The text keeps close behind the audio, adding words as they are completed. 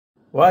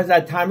Well, it's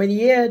that time of the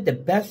year, the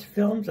best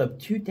films of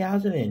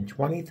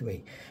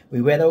 2023.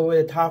 We went over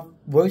the top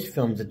worst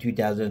films of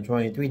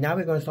 2023. Now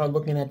we're going to start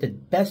looking at the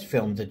best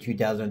films of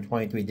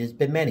 2023. There's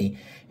been many,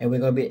 and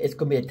it's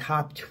going to be a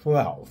top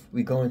 12.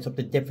 We're going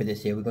something different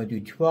this year. We're going to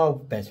do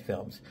 12 best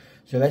films.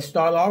 So let's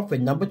start off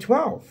with number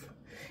 12,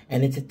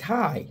 and it's a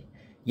tie.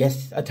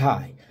 Yes, a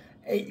tie.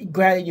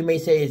 Granted, you may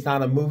say it's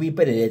not a movie,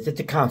 but it is.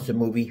 It's a concert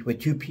movie with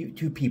two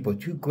people,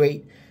 two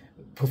great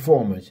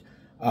performers.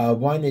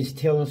 One is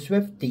Taylor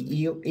Swift,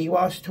 the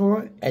Eras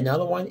Tour.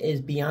 Another one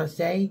is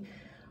Beyonce,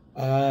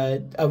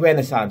 a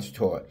Renaissance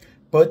Tour.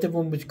 Both of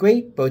them was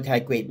great. Both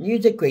had great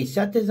music, great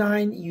set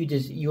design. You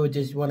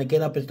just want to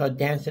get up and start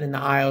dancing in the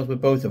aisles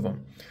with both of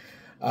them.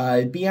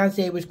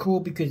 Beyonce was cool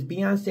because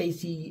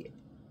Beyonce,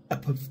 a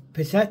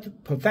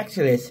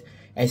perfectionist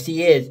as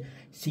she is,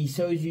 she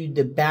shows you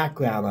the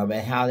background of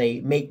it, how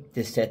they make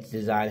the sets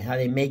design, how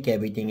they make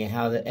everything, and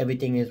how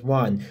everything is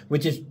run,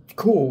 which is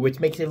cool, which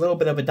makes it a little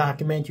bit of a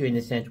documentary in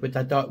a sense, which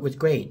I thought was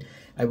great.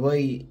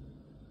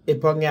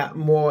 It brought out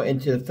more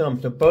into the film.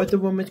 So both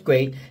of them is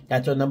great.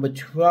 That's our number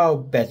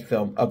 12 best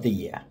film of the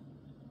year.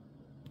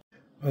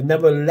 Our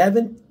number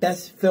 11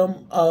 best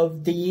film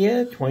of the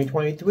year,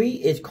 2023,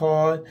 is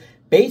called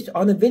Based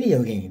on a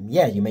Video Game.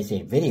 Yeah, you may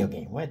say video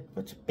game.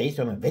 What's based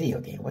on a video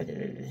game?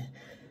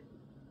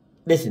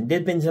 Listen,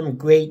 there's been some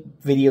great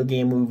video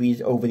game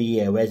movies over the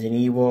year. Resident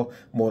Evil,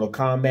 Mortal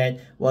Kombat.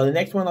 Well, the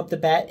next one up the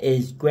bat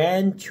is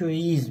Gran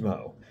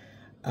Turismo.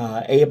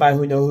 Everybody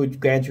who knows who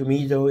Gran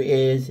Turismo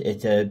is,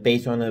 it's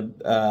based on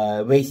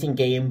a racing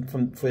game for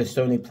the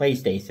Sony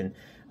PlayStation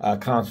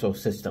console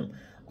system.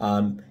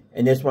 And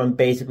this one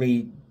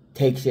basically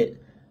takes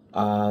it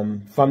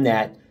from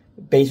that,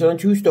 based on a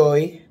true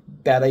story,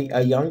 about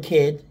a young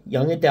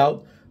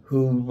adult,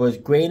 who was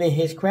great in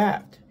his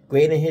craft.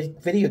 Great in his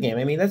video game.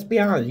 I mean, let's be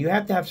honest. You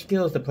have to have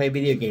skills to play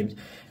video games.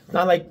 It's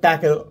not like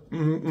back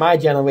in my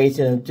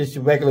generation, just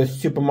regular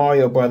Super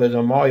Mario Brothers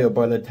or Mario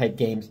Brothers type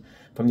games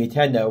from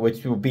Nintendo,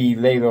 which will be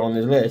later on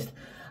the list.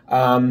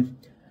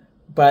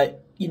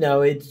 But, you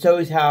know, it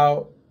shows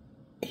how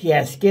he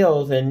has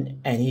skills,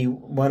 and he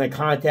won a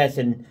contest,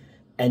 and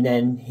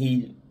then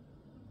he,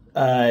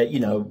 you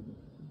know,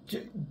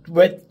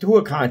 went through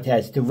a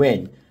contest to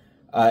win.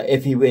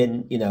 If he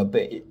win, you know,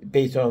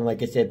 based on,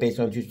 like I said, based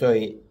on true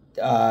story,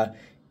 to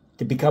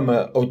become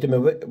an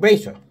ultimate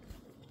racer,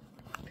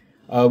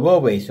 a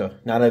road racer,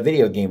 not a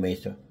video game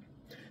racer.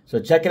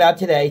 So check it out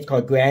today. It's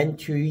called Gran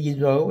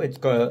Turismo. It's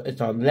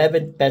our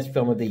 11th best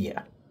film of the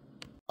year.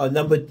 Our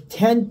number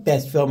 10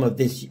 best film of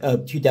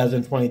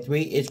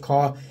 2023 is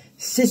called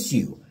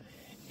Sisu.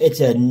 It's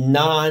a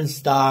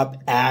non-stop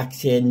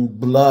action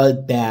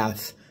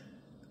bloodbath.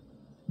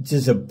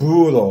 Just a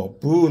brutal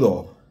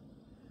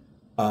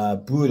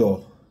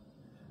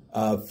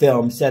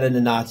film set in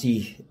the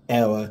Nazi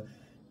era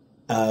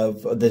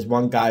of this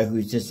one guy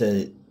who's just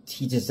a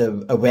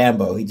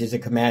Rambo. He's just a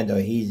commando.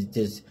 He's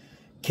just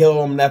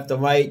kill him left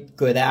and right.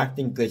 Good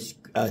acting, good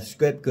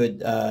script, good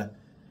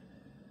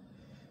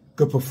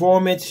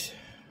performance.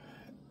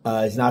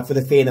 It's not for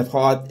the faint of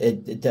heart.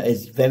 It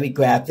is very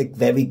graphic,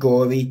 very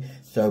gory.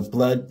 So if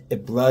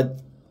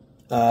blood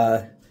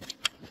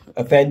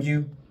offends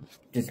you,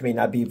 this may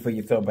not be for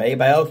your film. But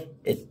anybody else,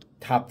 it's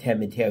top 10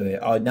 material.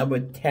 Our number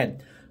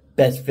 10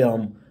 best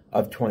film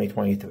of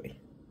 2023.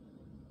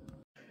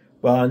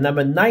 Well, our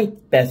number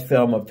 9th best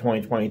film of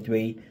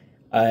 2023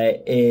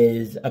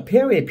 is a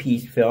period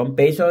piece film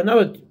based on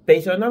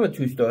another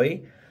true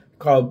story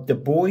called The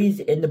Boys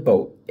in the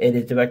Boat. It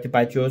is directed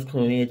by George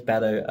Clooney. It's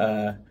about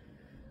a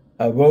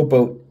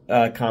rowboat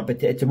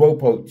competition. It's a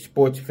rowboat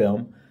sports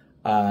film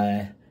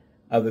of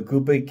a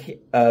group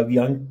of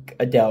young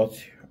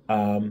adults,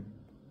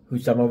 who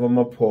some of them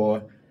are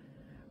poor,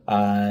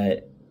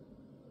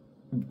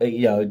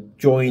 you know,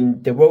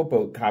 joined the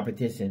rowboat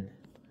competition,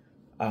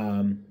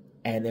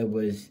 and it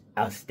was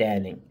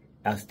outstanding.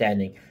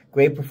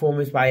 Great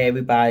performance by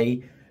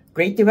everybody.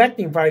 Great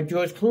directing by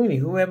George Clooney.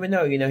 Who ever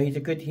know? You know, he is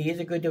a good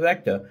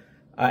director,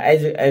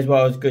 as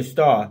well as good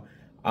star.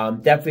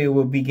 Definitely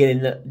will be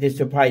getting this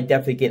will probably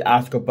definitely get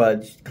Oscar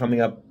buzz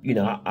coming up. You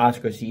know,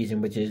 Oscar season,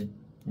 which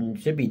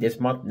should be this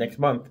month, next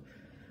month.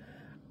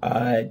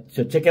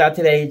 So check it out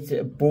today. It's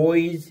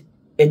Boys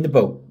in the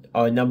Boat,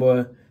 our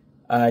number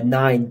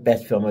 9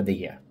 best film of the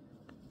year.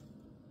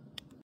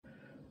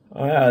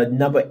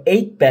 Number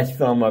 8 best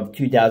film of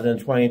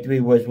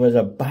 2023 was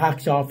a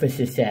box office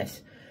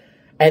success.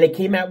 And it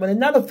came out with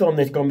another film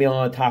that's going to be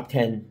on the top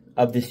 10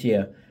 of this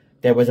year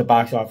that was a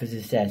box office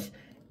success.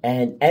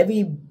 And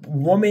every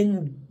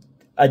woman,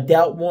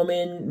 adult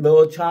woman,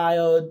 little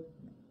child,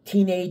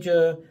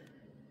 teenager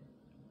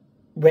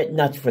went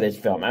nuts for this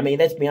film. I mean,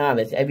 let's be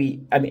honest.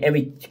 Every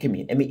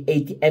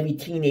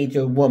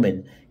teenager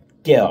woman,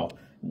 girl,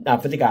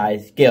 not for the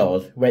guys,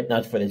 girls, went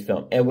nuts for this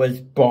film. It was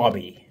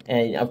Barbie.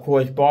 And, of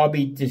course,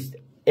 Barbie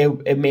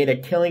it made a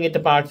killing at the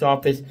box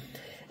office.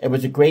 It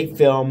was a great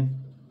film.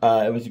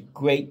 It was a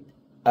great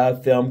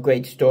film,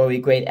 great story,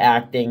 great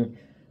acting.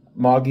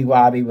 Margot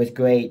Robbie was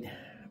great.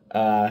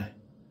 Ryan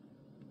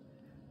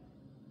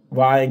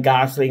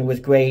Gosling was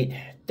great.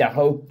 the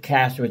whole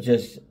cast was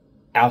just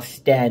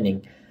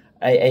outstanding.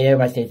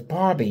 Everybody says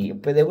Barbie,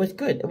 but it was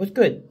good. It was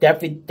good.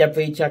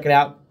 Definitely check it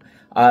out.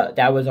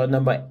 That was our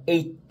number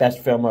 8 best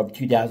film of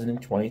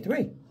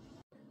 2023.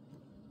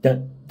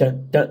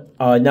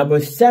 Number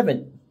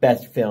 7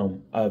 best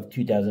film of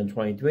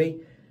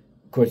 2023.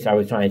 Of course, I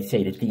was trying to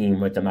say the theme,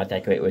 which I'm not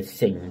that great with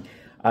singing.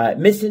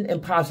 Mission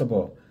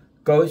Impossible,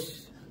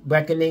 Ghost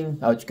Reckoning.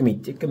 Oh, it's gonna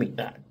be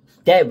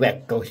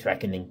Ghost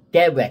Reckoning,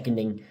 Dead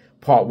Reckoning,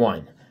 Part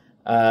 1.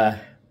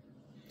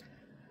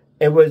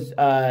 It was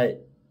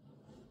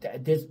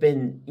there's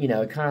been, you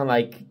know, kind of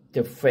like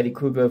the Freddy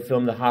Krueger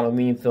film, the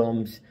Halloween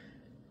films,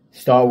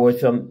 Star Wars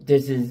film.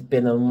 This has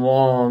been a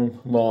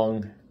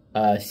long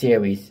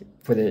series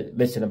for the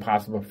Mission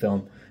Impossible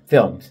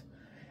films.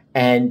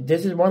 And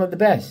this is one of the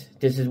best.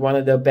 This is one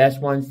of the best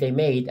ones they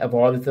made of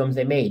all the films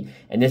they made.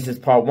 And this is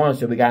part 1,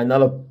 so we got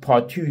another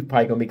part 2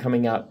 probably going to be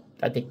coming out,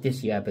 I think,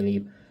 this year, I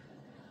believe.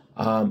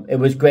 It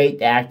was great.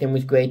 The acting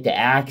was great. The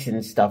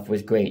action stuff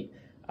was great.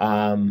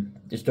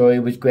 The story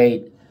was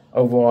great.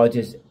 Overall,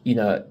 just, you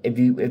know, if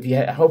you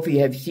hopefully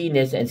you have seen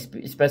this, and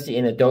especially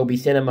in Adobe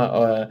Cinema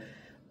or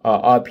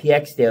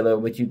RPX dealer,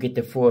 which you get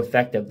the full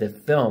effect of the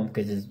film,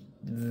 because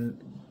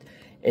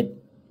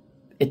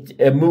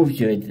it moves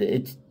you.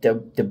 It's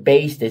the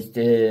bass, it's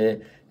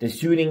the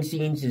shooting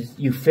scenes,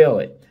 you feel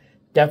it.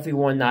 Definitely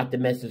one not to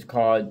miss is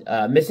called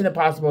Mission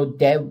Impossible: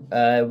 Dead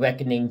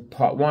Reckoning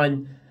Part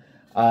 1.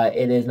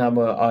 It is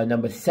number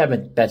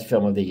 7th best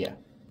film of the year.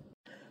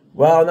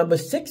 Well, number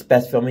 6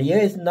 best film of the year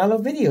is another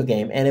video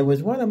game, and it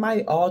was one of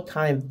my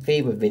all-time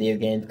favorite video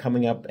games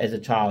coming up as a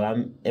child.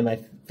 I'm in my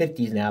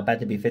 50s now, about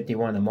to be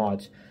 51 in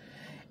March,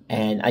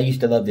 and I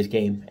used to love this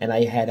game. And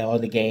I had all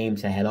the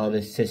games, I had all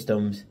the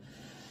systems,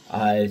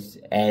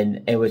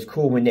 and it was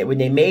cool when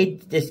they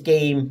made this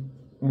game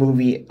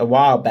movie a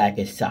while back.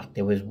 It sucked.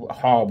 It was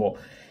horrible,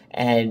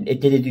 and it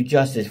didn't do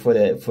justice for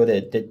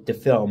the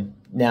film.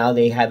 Now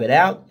they have it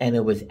out, and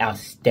it was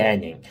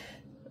outstanding.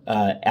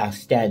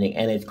 Outstanding,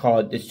 and it's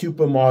called the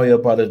Super Mario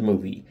Brothers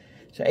movie.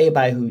 So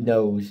anybody who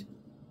knows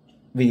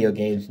video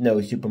games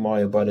knows Super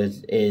Mario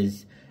Brothers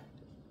is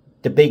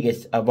the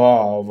biggest of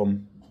all of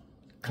them,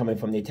 coming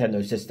from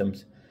Nintendo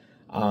systems.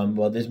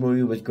 Well, this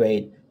movie was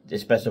great. The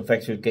special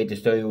effects was great. The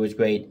story was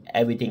great.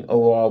 Everything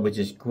overall was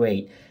just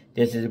great.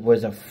 This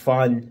was a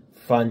fun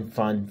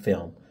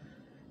film,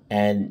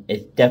 and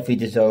it definitely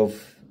deserved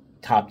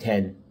top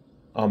 10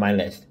 on my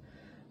list.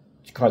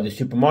 It's called the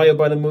Super Mario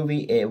Brothers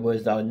movie. It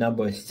was our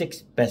number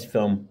 6 best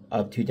film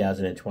of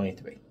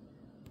 2023.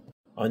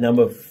 Our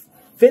number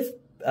 5th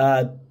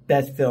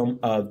best film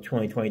of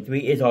 2023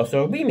 is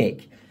also a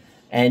remake.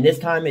 And this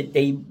time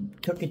they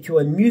took it to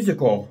a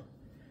musical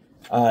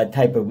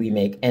type of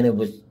remake, and it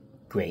was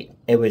great.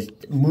 It was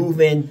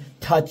moving,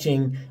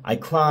 touching. I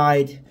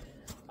cried.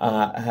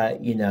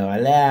 You know, I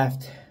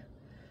laughed.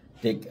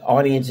 The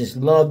audience just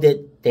loved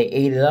it. They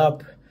ate it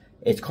up.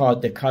 It's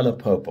called The Color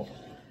Purple.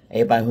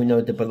 Anybody who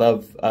knows the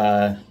beloved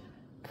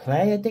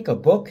play, I think, a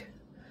book,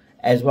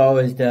 as well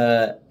as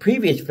the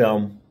previous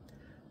film,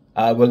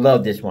 will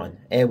love this one.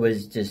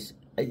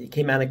 It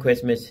came out at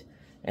Christmas,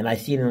 and I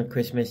seen it on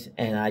Christmas,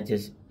 and I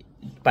just,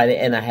 by the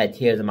end, I had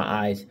tears in my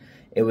eyes.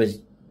 It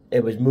was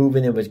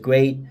moving. It was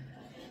great.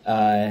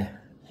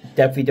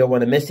 Definitely don't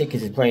want to miss it,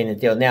 because it's playing in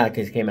theater now,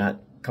 because it came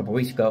out a couple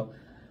weeks ago.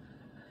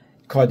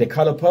 Called The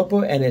Color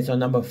Purple, and it's our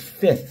number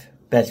 5th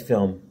best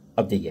film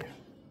of the year.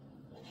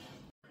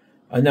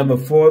 Our number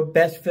 4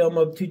 best film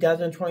of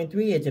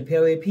 2023 is a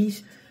period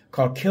piece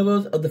called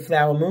Killers of the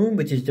Flower Moon,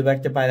 which is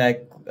directed by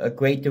that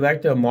great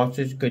director,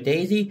 Martin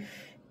Scorsese.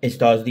 It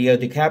stars Leo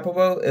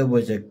DiCaprio. It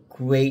was a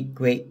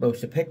great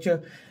motion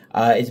picture.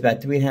 It's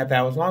about 3.5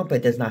 hours long, but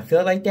it does not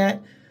feel like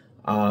that.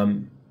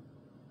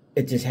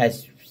 It just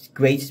has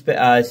great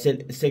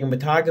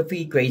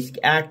cinematography, great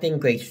acting,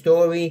 great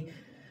story,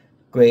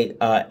 great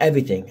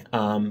everything.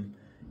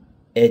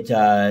 It's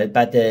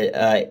about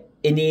the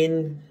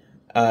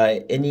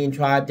Indian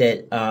tribe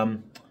that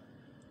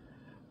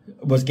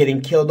was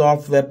getting killed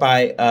off, led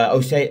by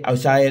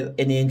Osage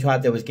Indian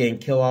tribe that was getting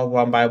killed off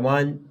one by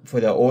one for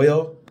the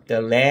oil,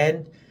 the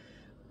land,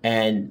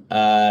 and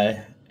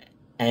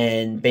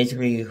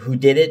basically who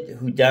did it,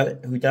 who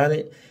done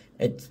it.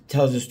 It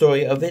tells the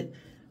story of it.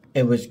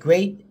 It was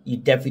great. You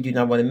definitely do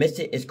not want to miss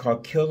it. It's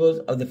called Killers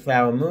of the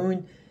Flower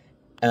Moon.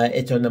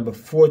 It's our number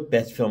 4th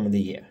best film of the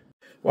year.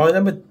 Well,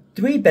 number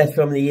 3 best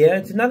film of the year,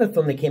 it's another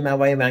film that came out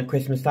right around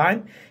Christmas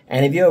time.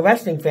 And if you're a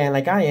wrestling fan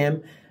like I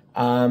am,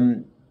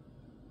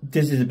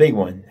 this is a big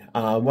one.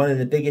 One of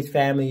the biggest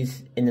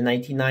families in the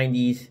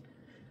 1990s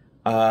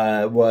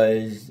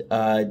was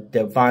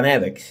the Von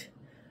Erichs.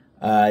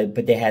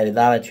 But they had a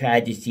lot of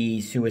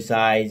tragedies,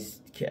 suicides,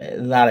 a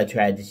lot of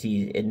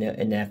tragedies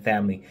in that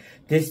family.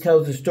 This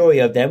tells the story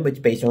of them, which is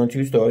based on a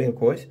true story, of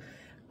course.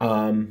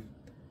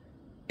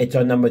 It's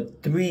our number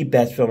 3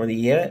 best film of the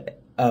year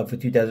for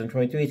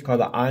 2023. It's called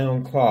The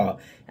Iron Claw.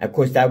 And of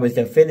course, that was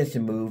their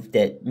finishing move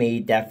that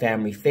made that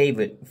family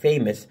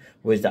famous,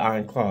 was the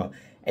Iron Claw.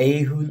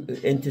 Any who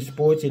into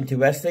sports, into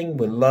wrestling,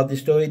 would love the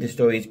story. The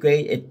story is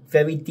great. It's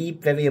very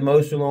deep, very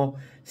emotional.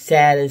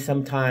 sad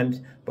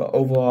sometimes, but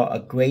overall a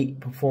great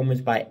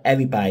performance by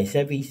everybody.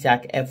 Except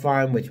Zac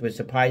Efron, which was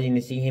surprising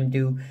to see him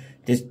do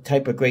this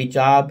type of great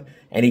job,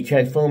 and he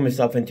transformed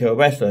himself into a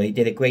wrestler. He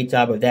did a great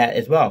job of that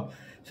as well.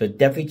 So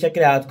definitely check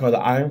it out. It's called The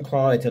Iron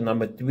Claw. It's a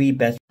number 3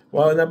 best.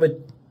 Well, number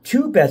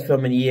 2 best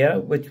film of the year,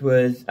 which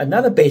was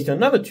based on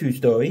another true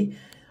story,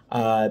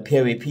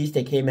 period piece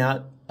that came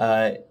out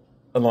a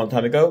long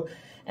time ago,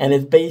 and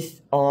it's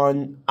based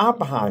on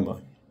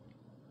Oppenheimer.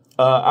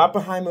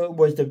 Oppenheimer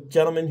was the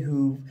gentleman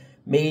who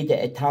made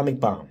the atomic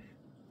bomb,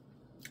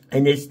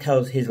 and this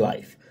tells his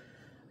life.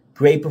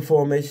 Great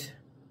performance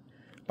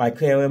by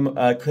Claire,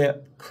 I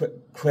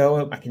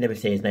can never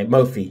say his name,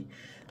 Murphy.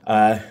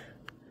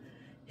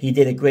 He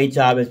did a great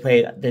job as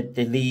playing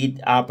the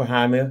lead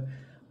Oppenheimer.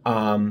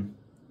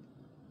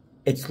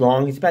 It's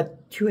long. It's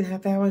about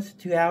 2.5 hours,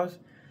 2 hours.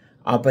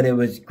 But it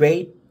was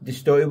great. The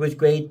story was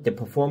great. The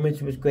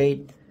performance was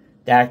great.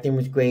 The acting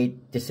was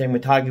great. The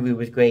cinematography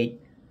was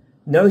great.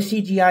 No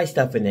CGI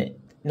stuff in it.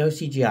 No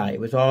CGI. It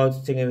was all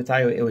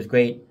cinematography. It was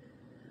great.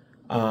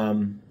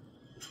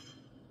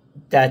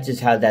 That's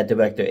just how that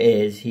director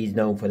is. He's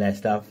known for that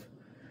stuff.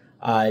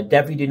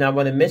 Definitely do not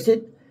want to miss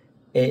it.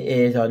 It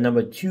is our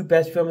number 2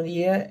 best film of the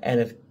year, and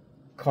it's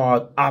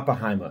called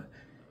Oppenheimer.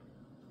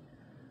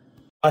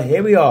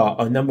 Here we are,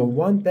 our number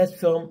 1 best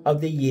film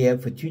of the year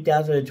for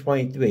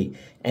 2023,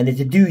 and it's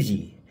a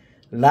doozy.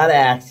 A lot of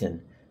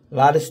action, a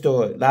lot of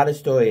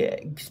story.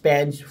 It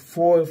spans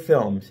 4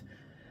 films.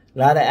 A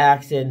lot of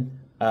action,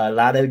 a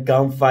lot of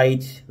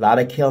gunfights, a lot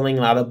of killing,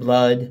 a lot of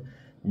blood,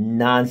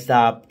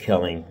 non-stop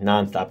killing,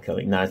 non-stop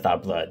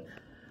blood.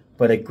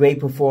 But a great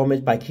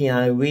performance by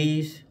Keanu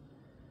Reeves.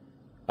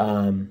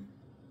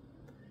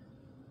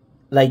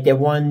 Like the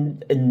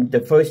one in the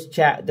first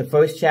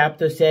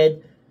chapter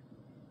said,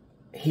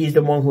 he's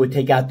the one who would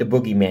take out the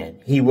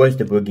boogeyman. He was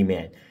the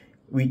boogeyman.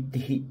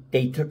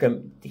 They took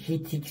him. He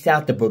takes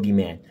out the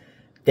boogeyman.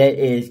 That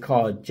is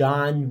called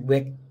John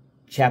Wick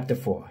Chapter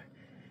 4.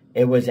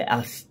 It was an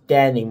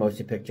outstanding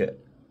motion picture.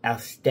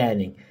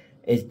 Outstanding.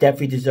 It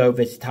definitely deserved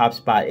its top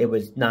spot. It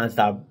was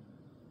non-stop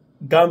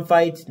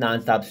gunfights,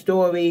 non-stop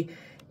story.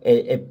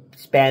 It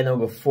spanned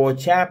over 4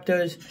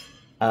 chapters.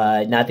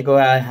 Not to go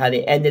out how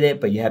they ended it,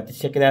 but you have to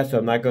check it out, so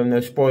I'm not going to no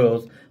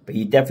spoilers. But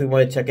you definitely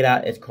want to check it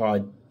out. It's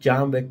called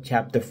John Wick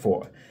Chapter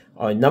 4.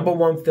 Our number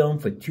 1 film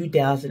for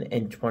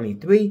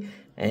 2023.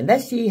 And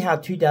let's see how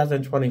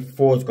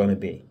 2024 is going to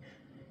be.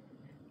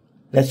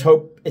 Let's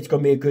hope it's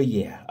going to be a good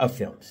year of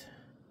films.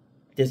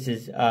 This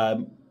is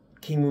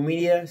King Moo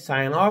Media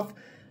signing off.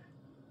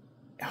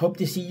 Hope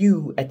to see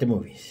you at the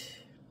movies.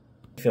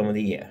 Film of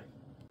the year.